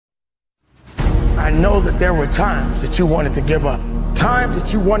I know that there were times that you wanted to give up. Times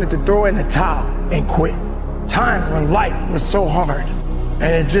that you wanted to throw in the towel and quit. Times when life was so hard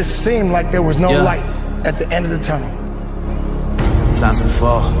and it just seemed like there was no light at the end of the tunnel. Sometimes we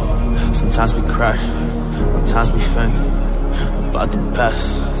fall, sometimes we crash, sometimes we think about the best.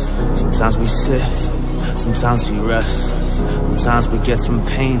 Sometimes we sit, sometimes we rest. Sometimes we get some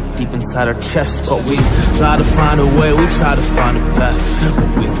pain deep inside our chest, but we try to find a way, we try to find the best.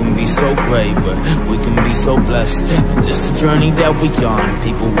 We can be so great, but we can be so blessed. It's the journey that we on,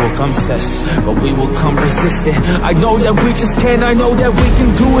 people will come test, but we will come resistant. I know that we just can, I know that we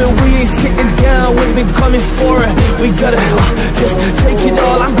can do it. We ain't sitting down, we've been coming for it. We gotta just take it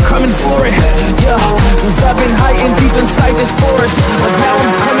all, I'm coming for it. Yeah, cause I've been hiding deep inside this forest, but now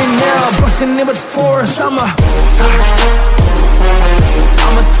I'm coming now, busting in with force. I'ma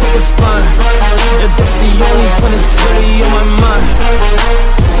take a spine. If that's the only fun that's really on my mind,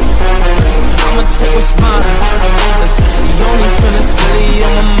 I'ma take a spine. If that's the only fun that's really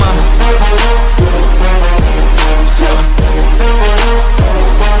on my mind,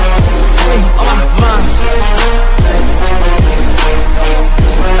 hey, on my mind. Hey,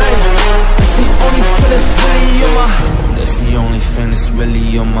 that's the only fun that's really on my. That's the only thing that's really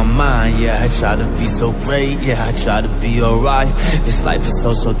on my mind. Yeah, I try to be so great, yeah, I try to be alright. This life is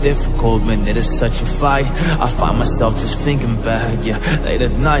so difficult, man, it is such a fight. I find myself just thinking back, yeah, late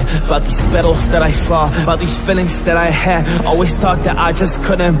at night, about these battles that I fought, about these feelings that I had. Always thought that I just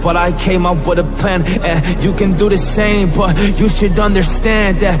couldn't, but I came up with a plan. And you can do the same, but you should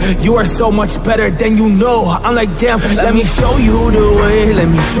understand that you are so much better than you know. I'm like, damn, let me show you the way, let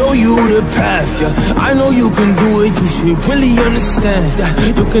me show you the path, yeah. I know you can do it, you should really understand that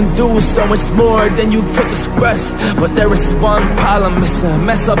you can do so much more than you could express. But there is one problem, it's a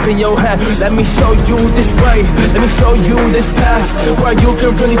mess up in your head. Let me show you this way, let me show you this path, where you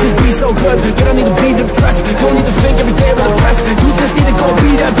can really just be so good. You don't need to be depressed, you don't need to think every day about the past. You just need to go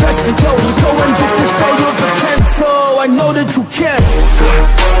be that best. Go and just show your potential. I know that you can.